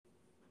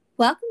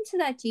Welcome to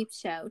That Jeep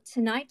Show.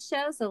 Tonight's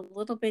show's a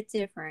little bit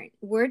different.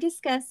 We're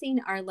discussing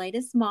our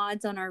latest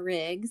mods on our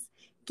rigs,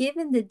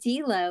 giving the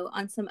D-Lo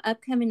on some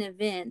upcoming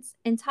events,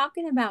 and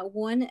talking about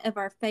one of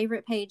our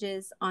favorite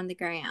pages on the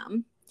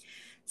gram.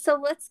 So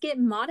let's get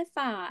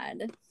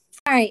modified.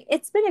 All right,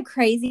 it's been a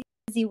crazy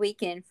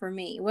weekend for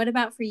me. What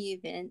about for you,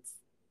 Vince?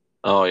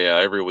 Oh yeah,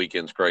 every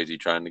weekend's crazy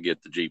trying to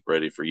get the Jeep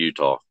ready for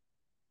Utah.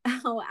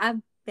 Oh, I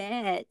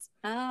bet.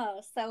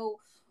 So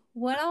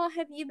what all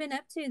have you been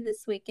up to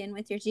this weekend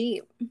with your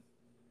Jeep?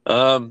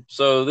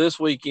 So this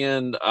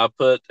weekend I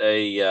put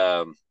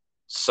a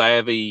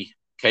Savvy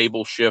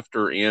cable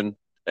shifter in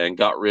and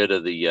got rid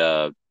of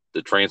the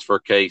transfer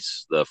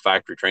case, the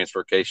factory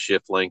transfer case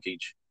shift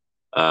linkage.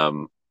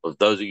 For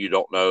those of you who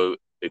don't know,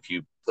 if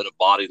you put a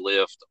body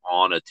lift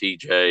on a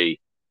TJ,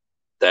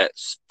 that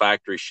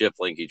factory shift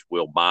linkage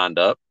will bind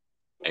up.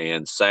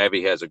 And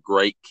Savvy has a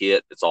great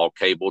kit. It's all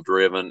cable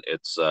driven.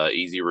 It's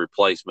easy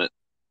replacement.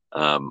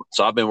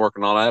 So I've been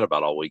working on that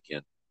about all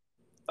weekend.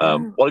 What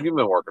have Oh. you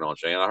been working on,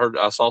 Shane?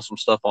 I saw some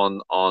stuff on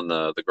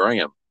the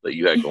gram that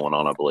you had going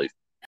on, I believe.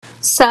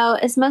 So,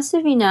 as most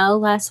of you know,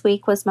 last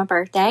week was my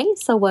birthday.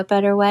 So, what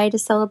better way to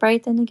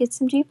celebrate than to get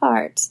some G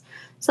parts?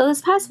 So,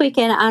 this past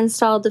weekend, I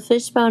installed the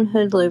fishbone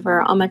hood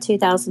louver on my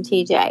 2000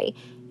 TJ.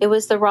 It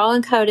was the raw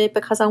and coated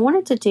because I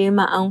wanted to do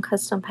my own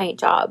custom paint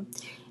job.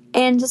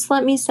 And just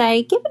let me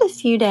say, give it a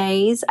few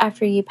days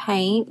after you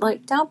paint.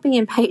 Like, don't be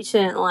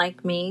impatient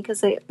like me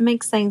because it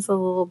makes things a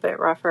little bit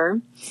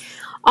rougher.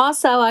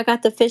 Also, I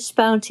got the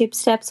fishbone tube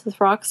steps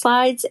with rock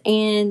slides,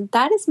 and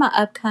that is my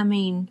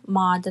upcoming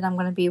mod that I'm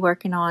going to be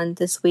working on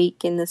this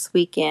week and this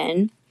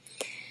weekend,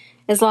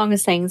 as long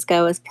as things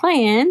go as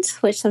planned,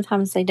 which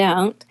sometimes they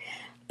don't.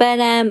 But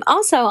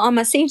also on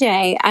my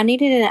CJ, I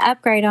needed an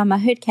upgrade on my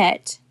hood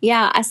catch.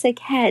 Yeah, I said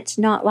catch,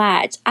 not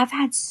latch. I've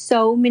had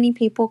so many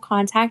people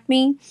contact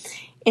me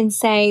and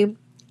say,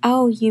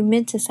 "Oh, you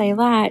meant to say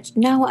latch."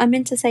 No, I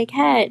meant to say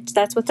catch.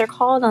 That's what they're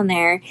called on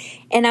there.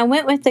 And I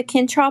went with the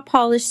Kentraw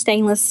polished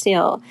stainless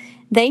steel.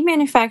 They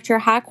manufacture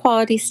high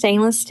quality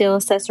stainless steel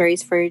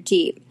accessories for your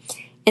Jeep.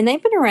 And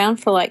they've been around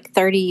for like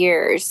 30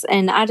 years,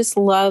 and I just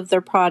love their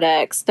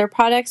products. Their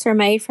products are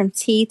made from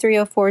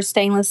T304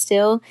 stainless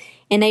steel,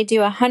 and they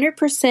do a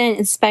 100%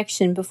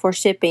 inspection before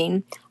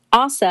shipping.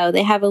 Also,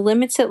 they have a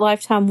limited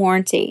lifetime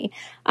warranty.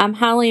 I'm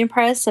highly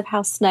impressed of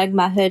how snug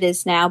my hood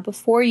is now.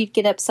 Before, you'd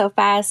get up so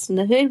fast, and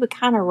the hood would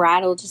kind of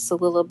rattle just a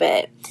little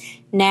bit.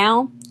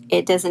 Now,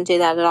 it doesn't do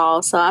that at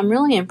all, so I'm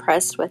really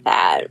impressed with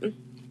that.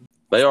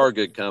 They are a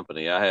good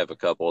company. I have a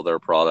couple of their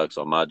products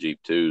on my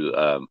Jeep too.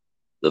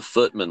 The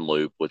Footman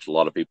loop, which a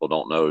lot of people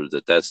don't know,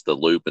 that's the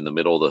loop in the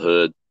middle of the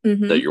hood that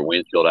Mm-hmm. your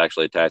windshield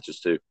actually attaches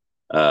to.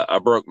 I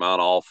broke mine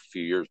off a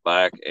few years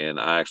back, and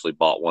I actually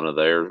bought one of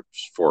theirs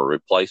for a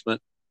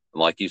replacement.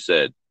 And like you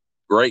said,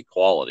 great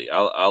quality.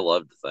 I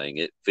love the thing.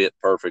 It fit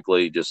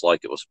perfectly, just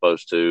like it was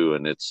supposed to,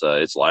 and it's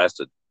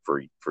lasted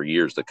for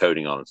years. The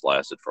coating on it's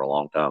lasted for a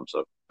long time,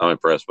 so I'm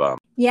impressed by them.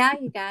 Yeah,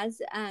 you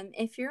guys,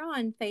 if you're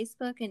on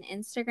Facebook and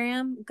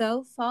Instagram,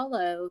 go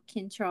follow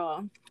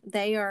Control.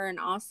 They are an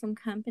awesome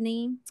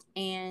company,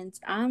 and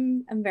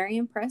I'm very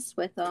impressed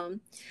with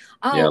them.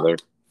 Yeah, Oh, they're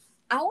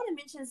I want to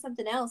mention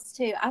something else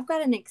too. I've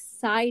got an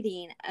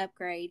exciting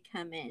upgrade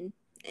coming,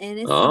 and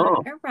it's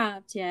not oh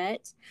arrived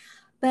yet.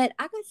 But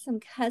I got some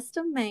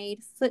custom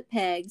made foot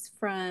pegs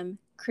from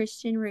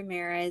Christian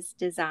Ramirez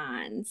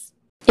Designs.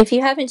 If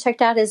you haven't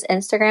checked out his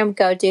Instagram,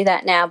 go do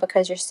that now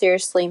because you're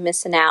seriously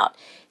missing out.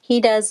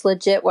 He does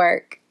legit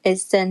work.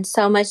 It's done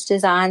so much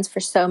designs for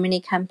so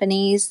many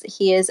companies.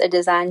 He is a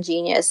design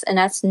genius, and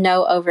that's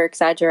no over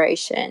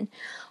exaggeration.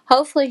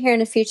 Hopefully, here in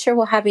the future,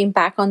 we'll have him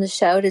back on the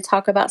show to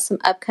talk about some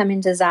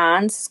upcoming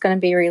designs that's going to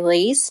be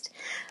released.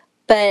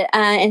 But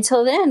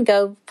until then,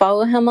 go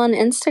follow him on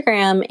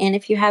Instagram. And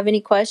if you have any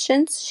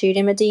questions, shoot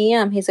him a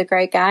DM. He's a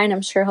great guy, and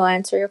I'm sure he'll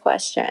answer your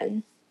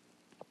question.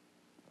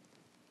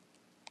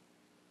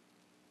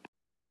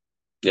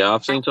 Yeah,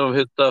 I've seen some of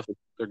his stuff.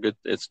 They're good.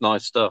 It's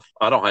nice stuff.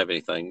 I don't have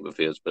anything of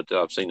his, but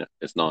I've seen it.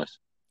 It's nice.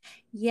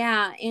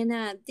 Yeah,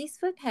 and these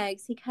foot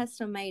pegs, he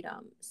custom made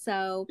them.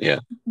 So Yeah,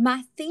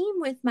 my theme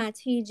with my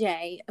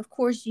TJ, of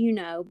course you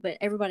know, but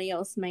everybody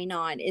else may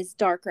not, is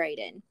dark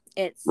rated.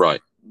 It's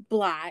right.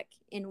 black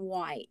and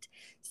white.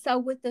 So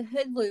with the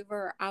hood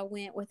louver, I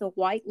went with a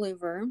white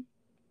louver,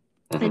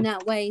 Hmm. and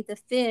that way the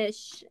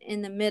fish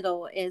in the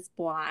middle is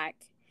black.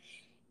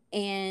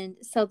 And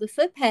so the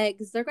foot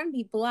pegs, they're going to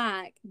be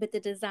black, but the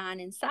design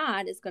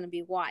inside is going to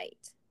be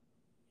white.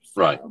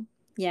 Right. So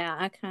yeah,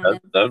 I kind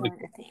That of that'd be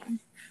went cool. a theme.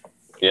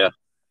 Yeah.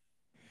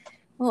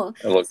 Well,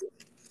 That look.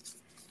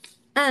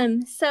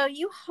 so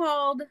you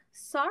hauled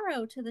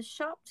Sorrow to the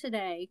shop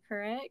today,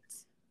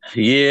 correct?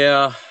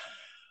 Yeah.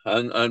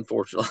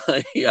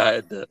 Unfortunately, I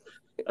had to.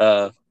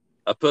 Uh,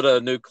 I put a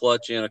new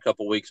clutch in a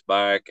couple weeks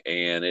back,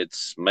 and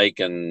it's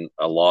making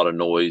a lot of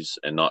noise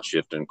and not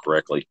shifting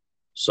correctly.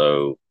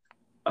 So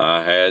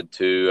I had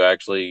to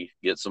actually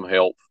get some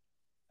help,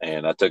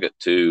 and I took it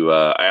to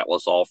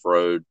Atlas Off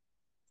Road,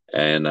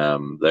 and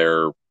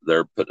they're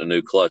putting a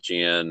new clutch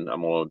in.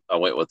 I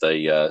went with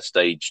a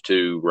stage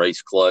 2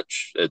 race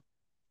clutch. It's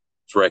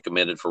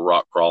recommended for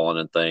rock crawling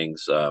and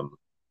things.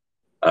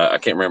 I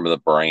can't remember the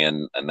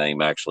brand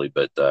name actually,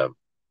 but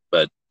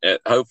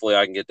hopefully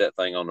I can get that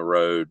thing on the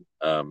road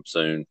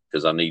soon,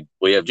 because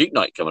we have Jeep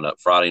night coming up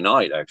Friday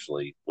night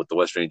actually with the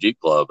West Virginia Jeep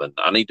Club, and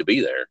I need to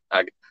be there.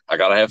 I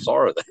got to have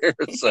Sarah there,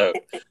 so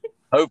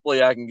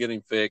hopefully I can get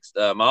him fixed.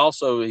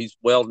 He's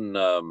welding.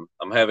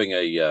 I'm having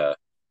a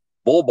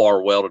bull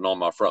bar welded on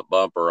my front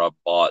bumper. I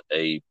bought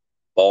a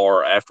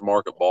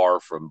aftermarket bar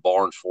from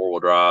Barnes 4-wheel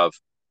drive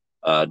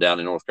down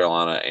in North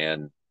Carolina,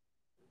 and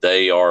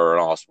they are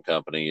an awesome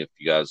company. If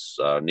you guys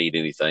need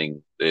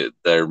anything,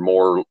 they're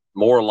more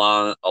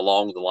along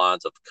the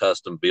lines of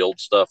custom build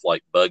stuff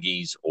like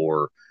buggies,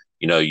 or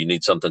you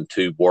need something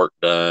tube work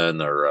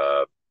done,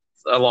 or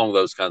along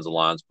those kinds of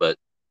lines. But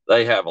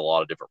they have a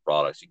lot of different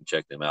products. You can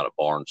check them out at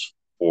Barnes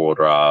 4-wheel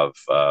drive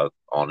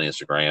on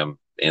Instagram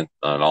and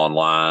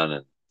online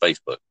and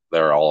Facebook.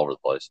 They're all over the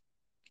place.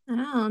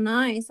 Oh,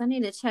 nice. I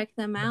need to check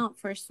them out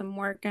for some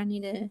work. I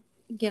need to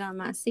get on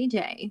my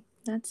CJ.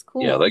 That's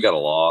cool. Yeah, they got a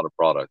lot of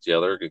products. Yeah,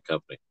 they're a good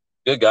company.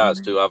 Good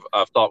guys too.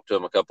 I've talked to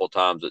them a couple of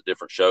times at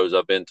different shows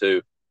I've been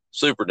to.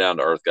 Super down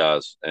to earth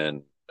guys,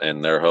 and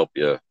they'll help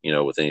you,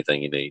 with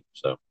anything you need.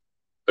 So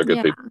they're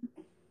good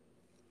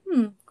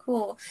people.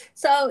 Cool.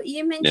 So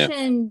you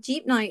mentioned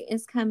Jeep Night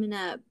is coming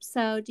up.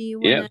 So do you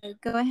want to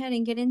go ahead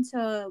and get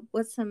into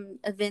what some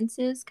events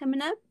is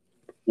coming up?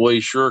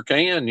 We sure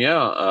can.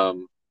 Yeah.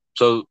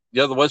 So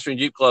the West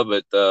Virginia Jeep Club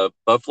at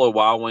Buffalo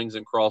Wild Wings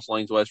in Cross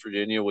Lanes, West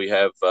Virginia, we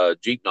have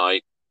Jeep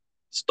Night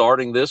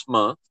starting this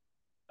month.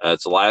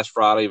 It's the last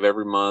Friday of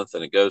every month,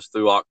 and it goes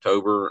through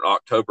October. In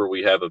October,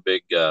 we have a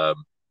big,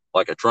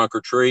 like a trunk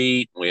or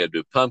treat. We have to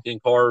do pumpkin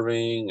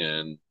carving,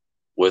 and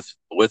with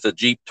a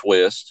Jeep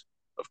twist,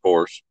 of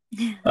course.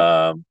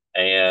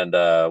 And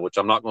which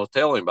I'm not going to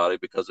tell anybody,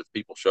 because if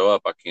people show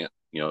up, I can't,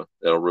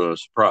 it'll ruin a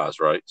surprise,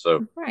 right?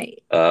 So,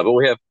 right. But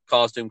we have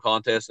costume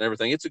contests and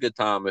everything. It's a good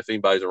time if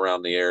anybody's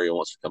around the area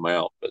wants to come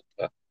out.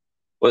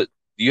 But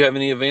do you have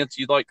any events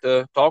you'd like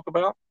to talk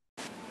about?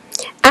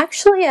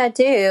 Actually, I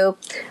do.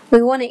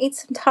 We want to eat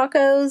some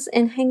tacos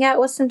and hang out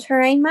with some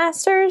terrain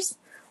masters?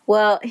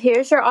 Well,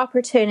 here's your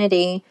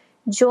opportunity.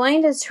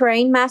 Join the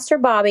Terrain Master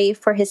Bobby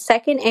for his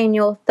second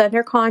annual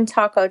ThunderCon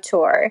Taco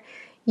Tour.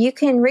 You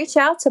can reach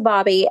out to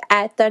Bobby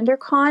at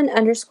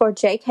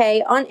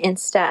ThunderCon_JK on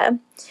Insta.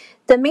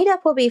 The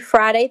meetup will be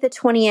Friday the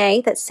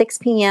 28th at 6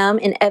 p.m.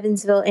 in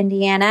Evansville,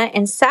 Indiana,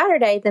 and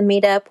Saturday the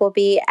meetup will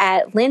be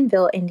at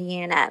Linville,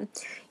 Indiana.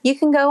 You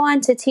can go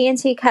on to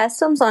TNT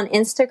Customs on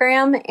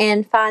Instagram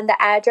and find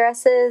the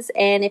addresses,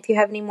 and if you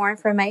have any more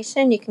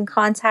information, you can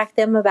contact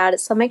them about it,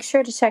 so make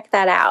sure to check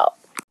that out.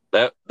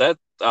 That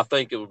I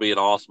think it would be an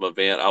awesome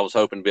event. I was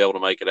hoping to be able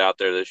to make it out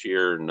there this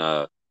year, and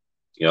I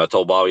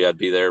told Bobby I'd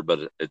be there,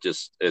 but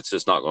it's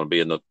just not going to be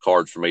in the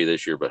cards for me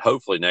this year, but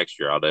hopefully next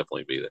year I'll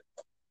definitely be there.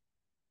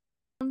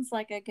 Sounds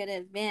like a good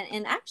event,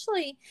 and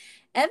actually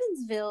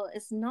Evansville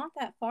is not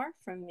that far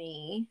from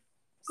me.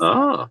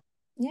 So,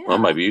 yeah. Well,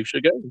 maybe you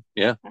should go.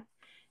 Yeah.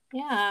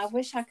 Yeah, I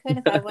wish I could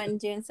if I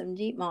wasn't doing some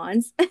Jeep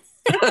mods.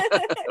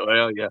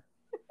 Well, yeah.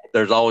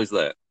 There's always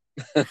that.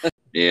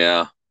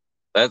 Yeah.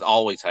 That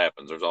always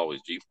happens. There's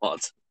always Jeep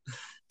mods.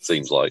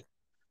 Seems like.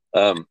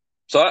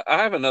 So I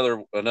have another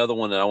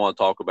one that I want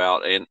to talk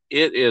about, and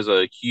it is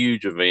a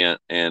huge event,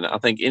 and I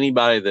think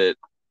anybody that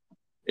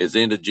is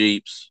into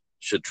Jeeps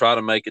should try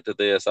to make it to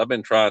this. I've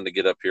been trying to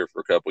get up here for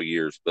a couple of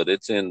years, but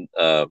it's in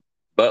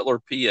Butler,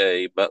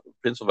 PA, Butler,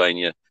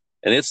 Pennsylvania,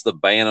 and it's the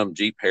Bantam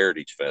Jeep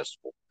Heritage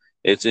Festival.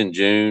 It's in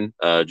June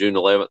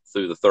 11th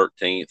through the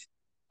 13th.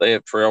 They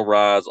have trail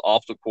rides,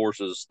 obstacle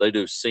courses. They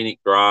do scenic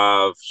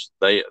drives.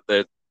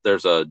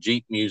 There's a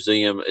Jeep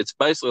museum. It's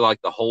basically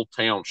like the whole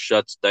town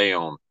shuts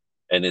down,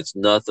 and it's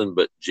nothing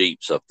but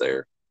Jeeps up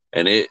there.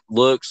 And it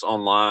looks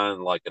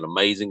online like an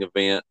amazing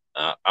event.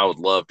 I would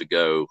love to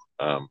go,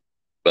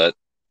 but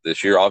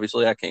this year,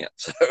 obviously, I can't.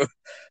 So,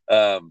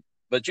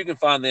 but you can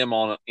find them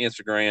on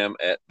Instagram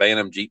at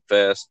Bantam Jeep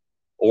Fest,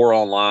 or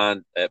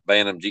online at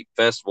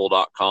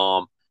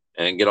bantamjeepfestival.com,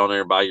 and get on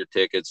there and buy your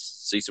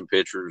tickets, see some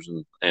pictures,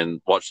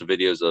 and watch the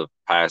videos of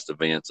past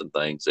events and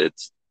things. It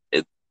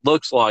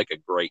looks like a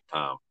great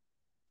time.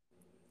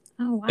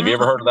 Oh, wow. Have you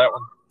ever heard of that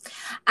one?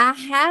 I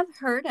have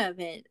heard of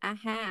it. I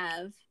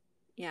have.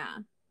 Yeah.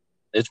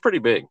 It's pretty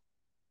big.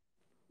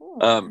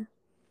 Cool.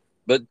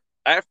 But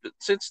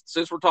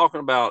since we're talking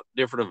about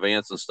different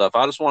events and stuff,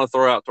 I just want to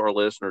throw out to our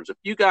listeners, if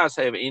you guys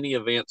have any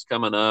events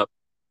coming up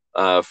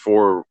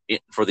for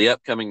the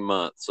upcoming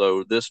month,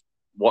 so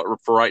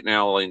for right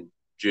now in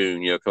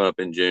June, coming up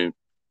in June,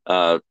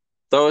 throw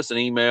us an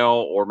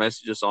email or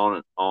message us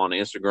on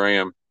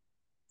Instagram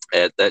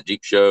at That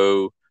Jeep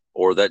Show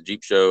or That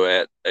Jeep Show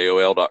at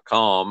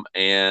AOL.com,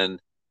 and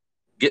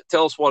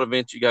tell us what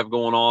events you have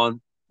going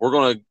on. We're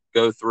going to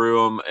go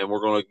through them, and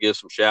we're going to give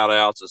some shout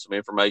outs and some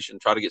information,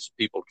 try to get some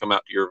people to come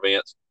out to your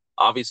events.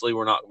 Obviously,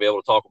 we're not going to be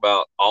able to talk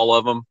about all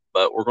of them,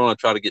 but we're going to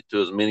try to get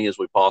to as many as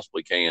we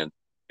possibly can.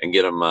 and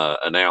get them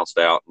announced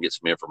out and get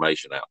some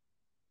information out.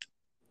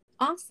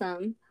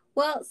 Awesome.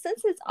 Well,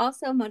 since it's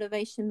also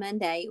Motivation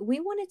Monday, we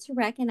wanted to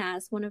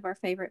recognize one of our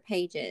favorite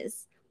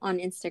pages on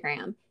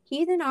Instagram,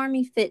 Heathen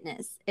Army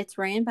Fitness. It's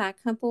ran by a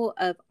couple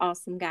of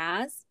awesome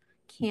guys,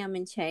 Cam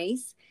and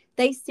Chase.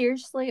 They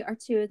seriously are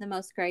two of the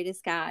most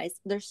greatest guys.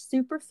 They're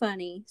super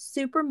funny,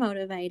 super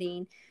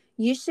motivating.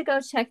 You should go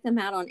check them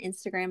out on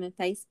Instagram and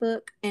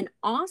Facebook, and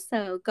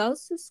also go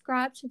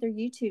subscribe to their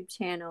YouTube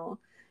channel.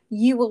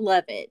 You will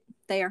love it.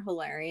 They are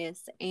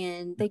hilarious,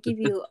 and they give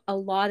you a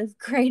lot of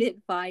great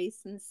advice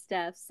and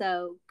stuff.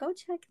 So go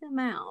check them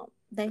out.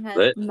 They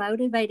have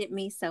motivated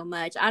me so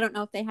much. I don't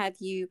know if they have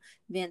you,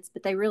 Vince,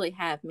 but they really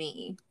have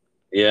me.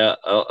 Yeah,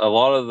 a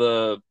lot of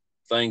the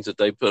things that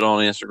they put on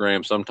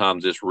Instagram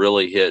sometimes just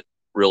really hit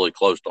really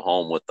close to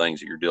home with things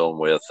that you're dealing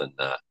with, and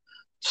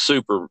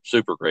super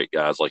great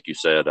guys, like you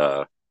said.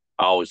 I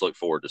always look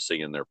forward to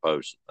seeing their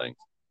posts and things.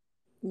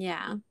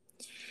 Yeah.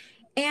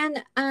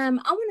 And I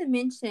want to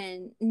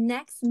mention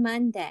next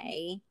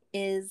Monday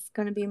is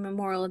going to be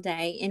Memorial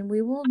Day, and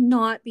we will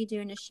not be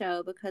doing a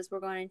show because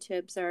we're going to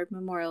observe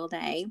Memorial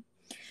Day.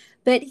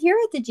 But here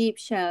at the Jeep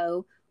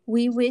Show,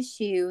 we wish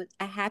you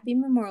a happy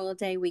Memorial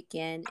Day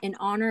weekend in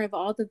honor of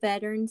all the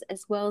veterans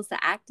as well as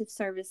the active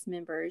service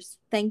members.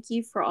 Thank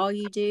you for all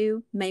you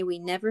do. May we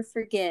never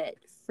forget,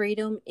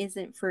 freedom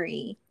isn't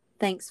free.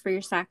 Thanks for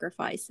your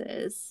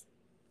sacrifices.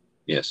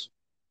 Yes,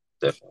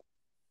 definitely.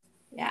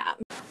 Yeah.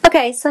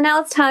 Okay, so now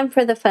it's time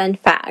for the fun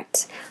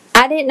fact.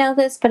 I didn't know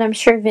this, but I'm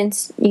sure,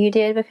 Vince, you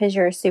did because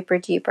you're a super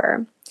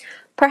Jeeper.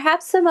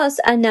 Perhaps the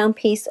most unknown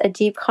piece of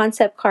Jeep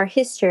concept car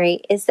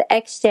history is the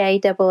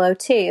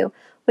XJ002,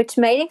 which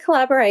made in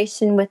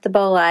collaboration with the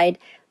Bolide.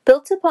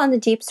 Built upon the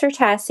Jeepster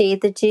chassis,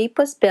 the Jeep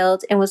was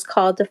built and was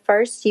called the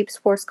first Jeep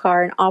sports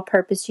car and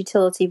all-purpose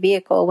utility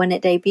vehicle when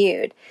it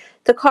debuted.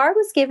 The car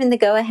was given the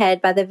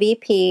go-ahead by the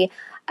VP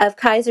of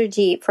Kaiser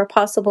Jeep for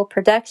possible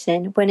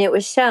production when it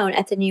was shown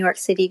at the New York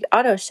City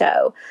Auto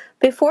Show.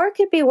 Before it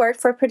could be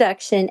worked for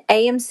production,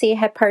 AMC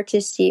had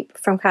purchased Jeep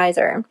from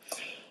Kaiser.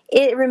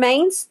 It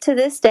remains to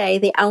this day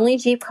the only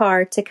Jeep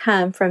car to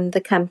come from the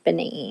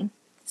company.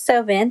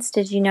 So, Vince,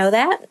 did you know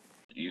that?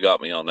 You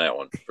got me on that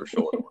one for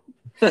sure.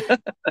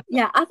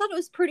 Yeah, I thought it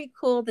was pretty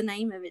cool, the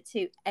name of it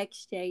too,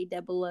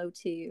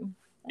 XJ002.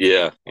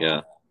 Yeah.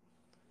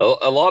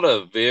 A lot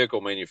of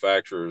vehicle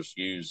manufacturers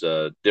use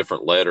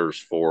different letters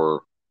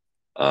for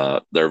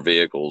their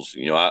vehicles.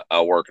 You know,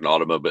 I work in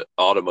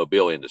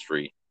automobile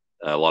industry.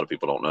 A lot of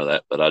people don't know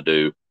that, but I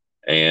do.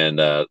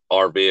 And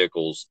our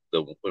vehicles,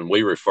 when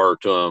we refer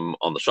to them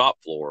on the shop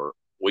floor,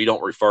 we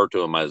don't refer to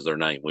them as their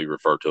name. We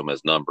refer to them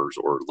as numbers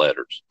or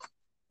letters.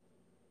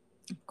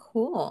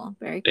 Cool.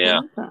 Very cool.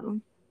 Yeah.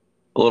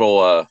 A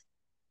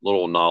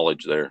little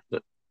knowledge there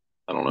that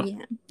I don't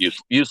know. Yeah.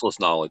 Useless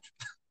knowledge.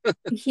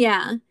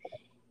 Yeah.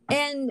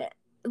 And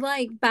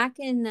like back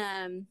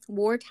in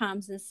war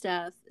times and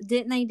stuff,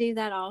 didn't they do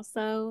that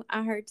also?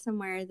 I heard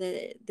somewhere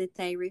that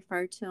they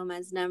refer to them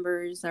as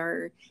numbers,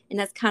 and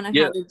that's kind of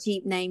how the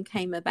Jeep name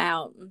came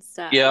about and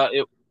stuff. Yeah,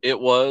 it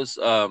was.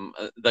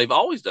 They've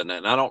always done that,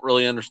 and I don't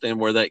really understand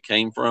where that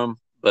came from.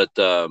 But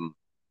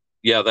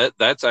yeah,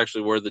 that's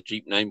actually where the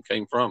Jeep name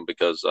came from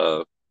because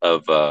of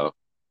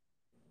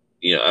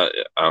you know,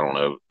 I don't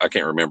know, I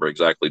can't remember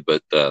exactly,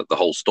 but the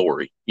whole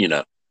story, you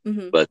know.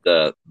 Mm-hmm. But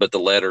the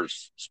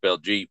letters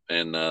spelled Jeep,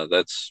 and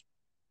that's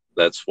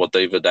what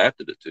they've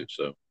adapted it to.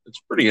 So it's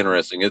pretty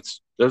interesting.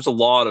 There's a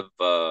lot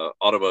of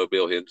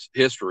automobile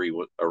history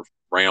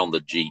around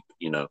the Jeep,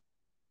 you know.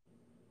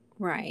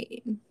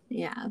 Right.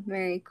 Yeah.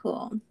 Very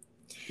cool.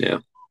 Yeah.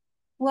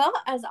 Well,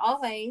 as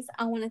always,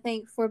 I want to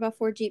thank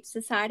 4x4 Jeep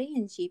Society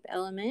and Jeep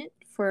Element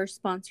for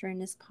sponsoring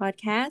this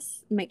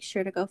podcast. Make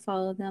sure to go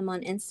follow them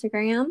on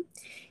Instagram.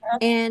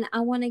 And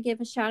I want to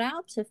give a shout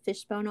out to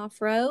Fishbone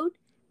Off-Road,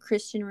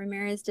 Christian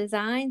Ramirez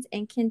Designs,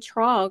 and Ken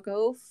Trawl.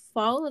 Go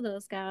follow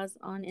those guys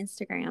on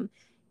Instagram.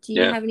 Do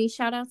you have any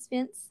shout outs,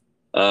 Vince?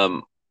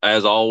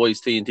 As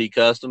always, TNT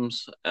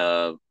Customs.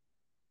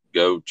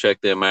 Go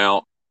check them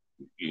out.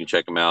 You can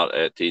check them out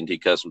at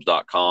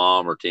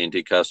tntcustoms.com or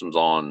TNT Customs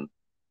on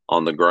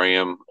the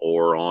gram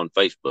or on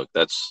Facebook.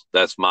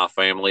 That's my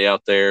family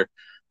out there.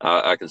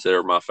 I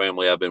consider my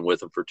family. I've been with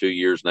them for 2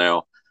 years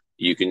now.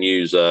 You can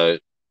use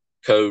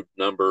code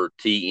number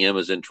TM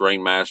as in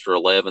Terrain Master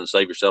 11.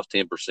 Save yourself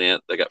 10%.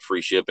 They got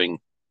free shipping.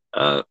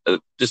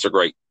 Just a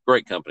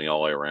great company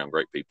all the way around.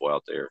 Great people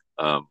out there.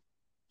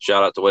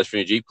 Shout out to West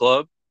Virginia Jeep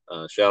Club.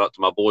 Shout out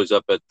to my boys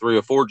up at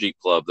 304 Jeep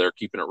Club. They're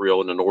keeping it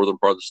real in the northern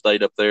part of the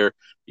state up there.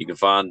 You can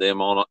find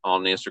them on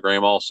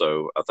Instagram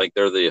also. I think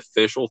they're the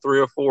official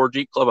 304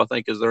 Jeep Club, I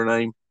think is their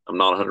name. I'm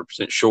not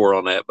 100% sure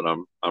on that, but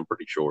I'm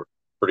pretty sure.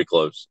 Pretty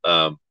close.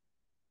 I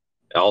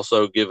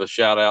also give a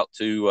shout out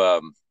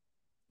to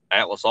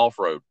Atlas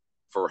Off-Road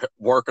for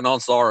working on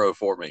Sorrow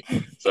for me.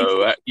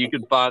 So you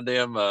can find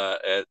them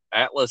at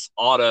Atlas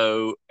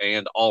Auto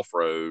and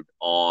Off-Road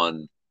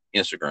on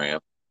Instagram.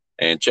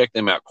 And check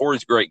them out.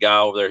 Corey's a great guy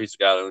over there. He's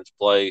the guy that owns the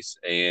place,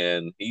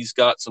 and he's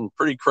got some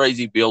pretty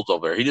crazy builds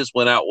over there. He just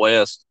went out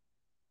west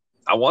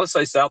I want to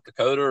say South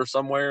Dakota or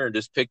somewhere, and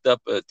just picked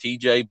up a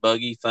TJ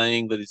buggy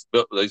thing that he's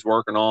built, that he's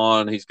working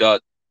on. He's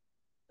got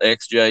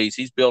XJs.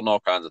 He's building all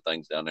kinds of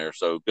things down there.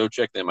 So go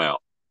check them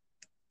out.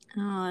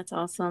 Oh, that's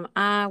awesome.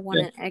 I want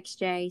Yeah. an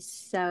XJ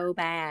so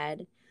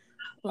bad.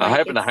 I Like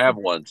happen to it's have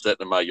one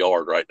sitting in my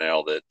yard right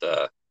now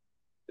that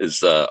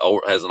has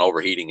an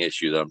overheating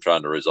issue that I'm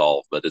trying to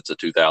resolve, but it's a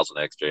 2000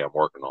 XJ I'm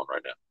working on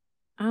right now.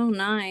 oh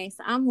nice.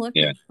 I'm Yeah.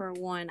 looking for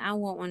one. I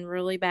want one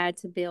really bad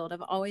to build.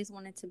 I've always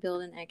wanted to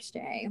build an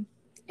XJ.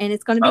 And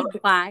it's going to I, be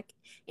black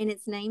and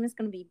its name is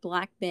going to be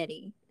Black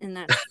Betty and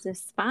that's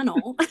just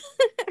final.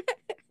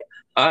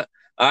 I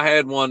I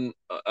had one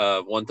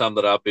one time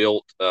that I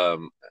built.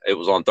 It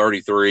was on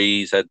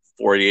 33s, had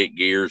 488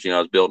 gears. You know,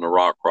 I was building a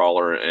rock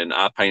crawler, and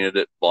I painted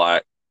it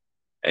black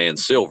and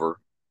silver,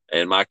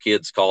 and my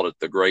kids called it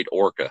the Great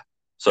Orca.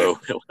 So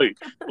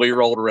we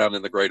rolled around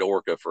in the Great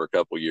Orca for a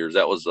couple of years.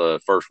 That was the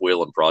first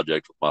wheeling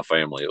project with my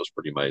family. It was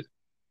pretty amazing.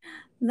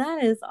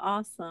 That is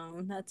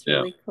awesome. That's Yeah.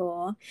 really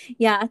cool.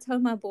 Yeah, I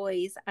told my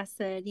boys, I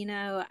said,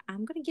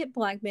 I'm going to get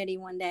Black Betty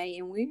one day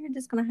and we're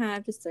just going to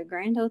have just a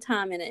grand old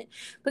time in it.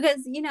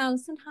 Because,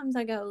 sometimes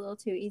I go a little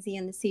too easy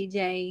in the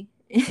CJ.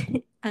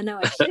 I know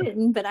I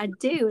shouldn't, but I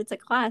do. It's a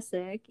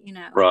classic,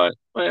 Right.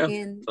 Well,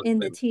 in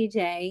the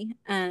TJ.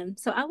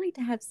 So I like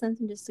to have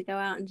something just to go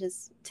out and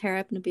just tear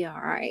up and be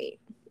all right.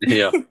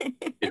 yeah.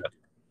 Yeah.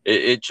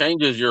 It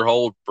changes your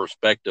whole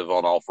perspective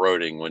on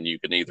off-roading when you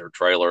can either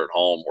trailer at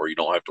home or you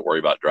don't have to worry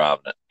about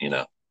driving it, you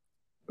know?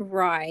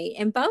 Right.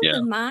 And both Yeah.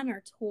 of mine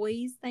are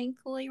toys,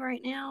 thankfully,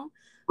 right now.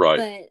 Right.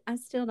 But I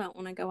still don't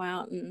want to go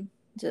out and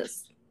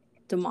just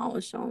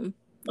demolish them.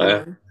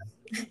 Yeah.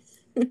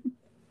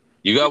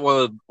 You got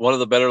one of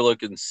the better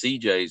looking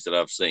CJs that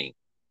I've seen.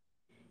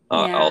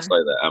 Yeah. I'll say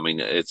that. I mean,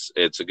 it's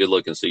a good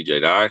looking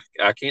CJ. Now,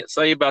 I can't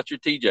say about your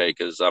TJ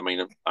because I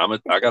mean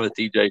I got a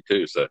TJ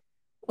too, so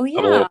Well,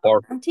 I'm a little yeah.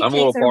 partial. Our I'm a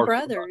little TJs are partial,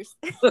 brothers.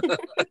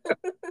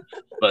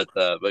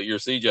 but your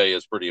CJ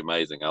is pretty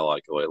amazing. I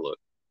like the way it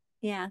looks.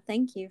 Yeah.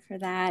 Thank you for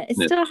that. It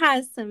Yeah. still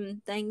has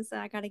some things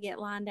that I got to get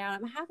lined out.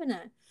 I'm having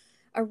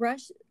a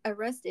rust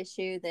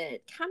issue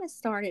that kind of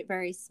started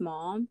very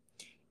small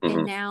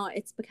and now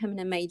it's becoming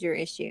a major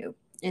issue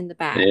in the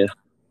back. Yeah.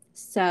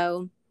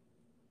 So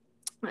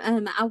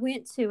I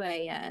went to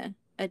a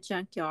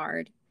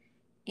junkyard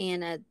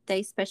and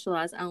they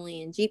specialize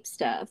only in Jeep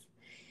stuff.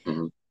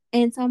 Mm-hmm.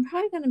 And so I'm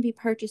probably going to be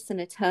purchasing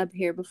a tub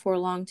here before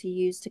long to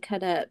use to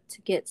cut up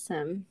to get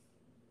some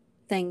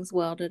things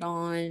welded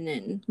on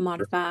and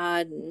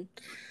modified. And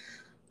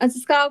I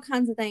just got all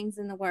kinds of things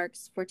in the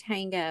works for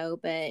Tango.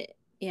 But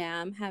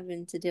yeah, I'm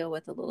having to deal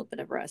with a little bit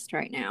of rust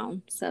right now.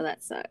 So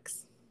that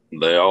sucks.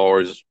 They're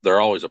always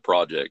a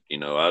project. You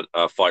know,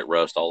 I fight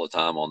rust all the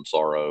time on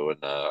Sorrow, and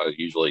I've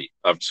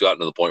just gotten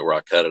to the point where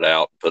I cut it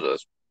out and put a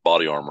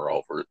body armor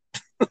over it.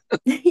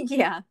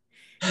 Yeah.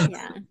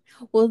 Yeah.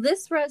 Well,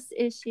 this rust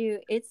issue,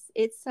 it's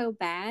so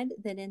bad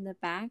that in the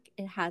back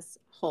it has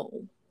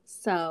hole.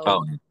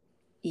 So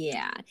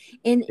yeah.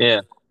 And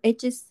Yeah. it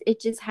just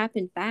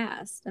happened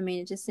fast. I mean,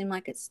 it just seemed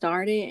like it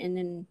started and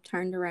then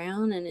turned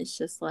around and it's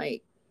just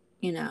like,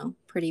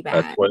 pretty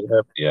That's bad. the way it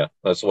happens. Yeah,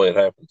 that's the way it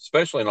happens,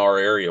 especially in our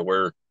area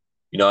where,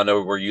 I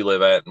know where you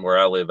live at and where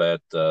I live at.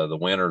 The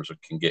winters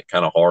can get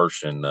kind of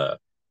harsh, and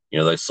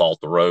they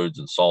salt the roads,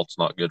 and salt's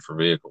not good for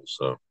vehicles.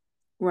 So,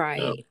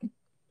 Right.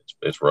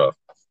 it's rough.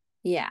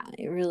 Yeah,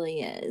 it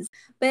really is.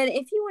 But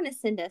if you want to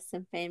send us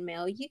some fan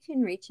mail, you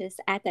can reach us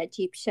at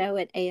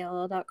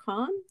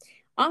thatjeepshow@aol.com.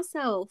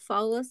 Also,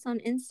 follow us on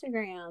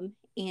Instagram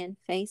and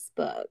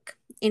Facebook.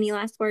 Any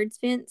last words,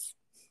 Vince?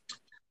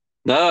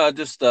 No, I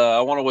just I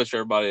want to wish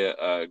everybody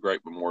a great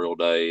Memorial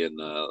Day, and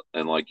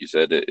like you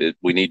said,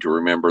 we need to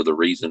remember the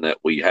reason that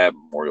we have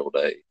Memorial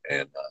Day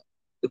and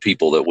the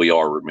people that we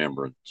are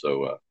remembering.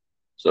 So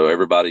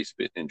everybody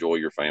enjoy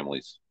your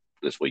families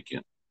this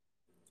weekend.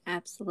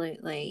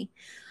 Absolutely.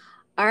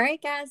 All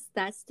right, guys,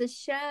 that's the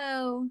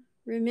show.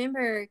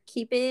 Remember,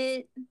 keep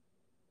it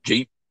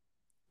Jeep.